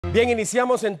Bien,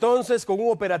 iniciamos entonces con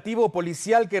un operativo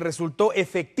policial que resultó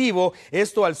efectivo,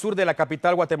 esto al sur de la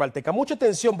capital guatemalteca. Mucha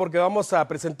atención porque vamos a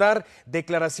presentar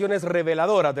declaraciones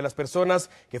reveladoras de las personas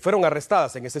que fueron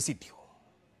arrestadas en ese sitio.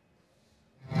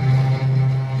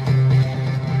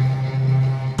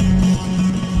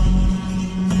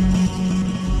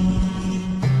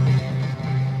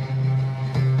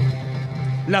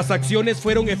 Las acciones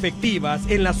fueron efectivas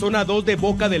en la zona 2 de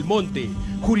Boca del Monte,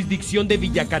 jurisdicción de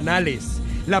Villacanales.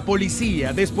 La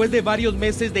policía, después de varios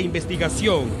meses de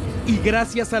investigación y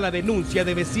gracias a la denuncia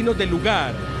de vecinos del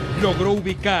lugar, logró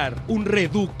ubicar un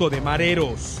reducto de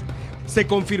mareros. Se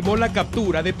confirmó la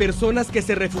captura de personas que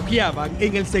se refugiaban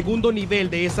en el segundo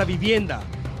nivel de esa vivienda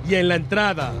y en la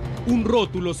entrada un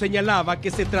rótulo señalaba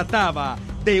que se trataba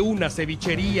de una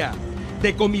cevichería.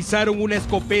 Decomisaron una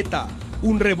escopeta,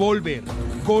 un revólver,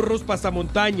 gorros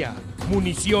pasamontaña,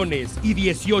 municiones y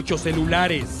 18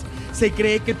 celulares. Se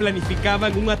cree que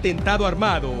planificaban un atentado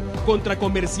armado contra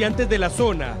comerciantes de la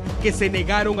zona que se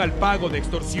negaron al pago de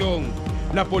extorsión.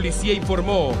 La policía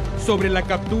informó sobre la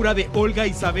captura de Olga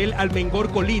Isabel Almengor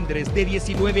Colindres, de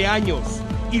 19 años,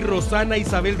 y Rosana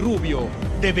Isabel Rubio,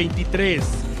 de 23.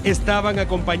 Estaban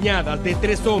acompañadas de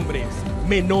 3 hombres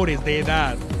menores de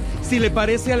edad. Si le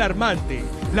parece alarmante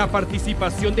la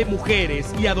participación de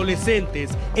mujeres y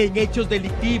adolescentes en hechos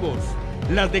delictivos,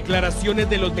 las declaraciones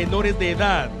de los menores de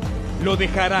edad lo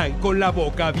dejarán con la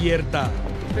boca abierta.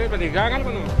 ¿Ustedes platicaban algo,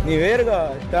 no? Ni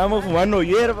verga, estábamos fumando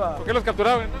hierba. ¿Por qué los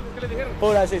capturaron entonces? ¿Qué les dijeron?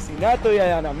 Por asesinatos y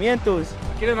allanamientos.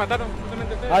 ¿A quiénes mataron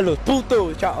justamente ustedes? A los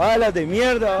putos, chavalas de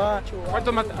mierda, va.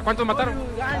 ¿A cuántos mataron?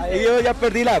 Ay, yo ya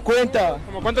perdí la cuenta.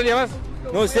 ¿Cómo cuántos llevas?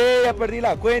 No sé, ya perdí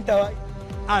la cuenta, va.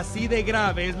 Así de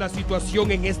grave es la situación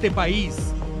en este país.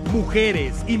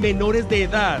 Mujeres y menores de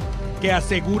edad que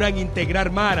aseguran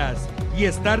integrar maras y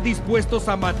estar dispuestos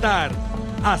a matar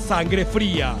a sangre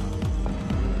fría.